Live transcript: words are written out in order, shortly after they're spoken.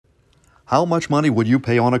How much money would you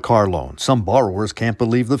pay on a car loan? Some borrowers can't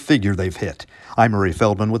believe the figure they've hit. I'm Murray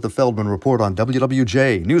Feldman with the Feldman Report on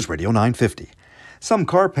WWJ News Radio 950. Some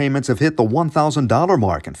car payments have hit the $1,000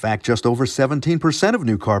 mark. In fact, just over 17% of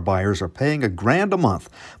new car buyers are paying $1,000 a month.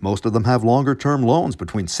 Most of them have longer-term loans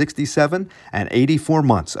between 67 and 84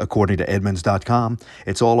 months, according to Edmunds.com.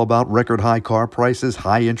 It's all about record-high car prices,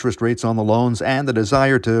 high interest rates on the loans, and the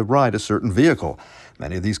desire to ride a certain vehicle.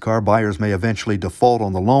 Many of these car buyers may eventually default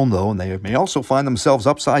on the loan, though, and they may also find themselves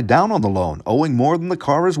upside down on the loan, owing more than the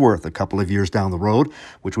car is worth a couple of years down the road,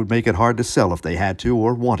 which would make it hard to sell if they had to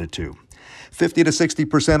or wanted to. 50 to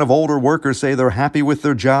 60% of older workers say they're happy with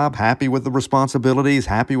their job, happy with the responsibilities,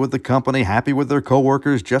 happy with the company, happy with their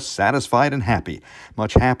coworkers, just satisfied and happy.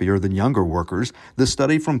 Much happier than younger workers. This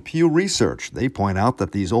study from Pew Research, they point out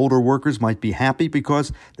that these older workers might be happy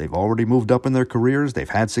because they've already moved up in their careers, they've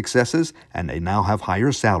had successes, and they now have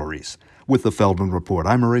higher salaries. With the Feldman Report,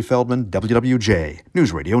 I'm Murray Feldman, WWJ,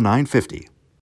 News Radio 950.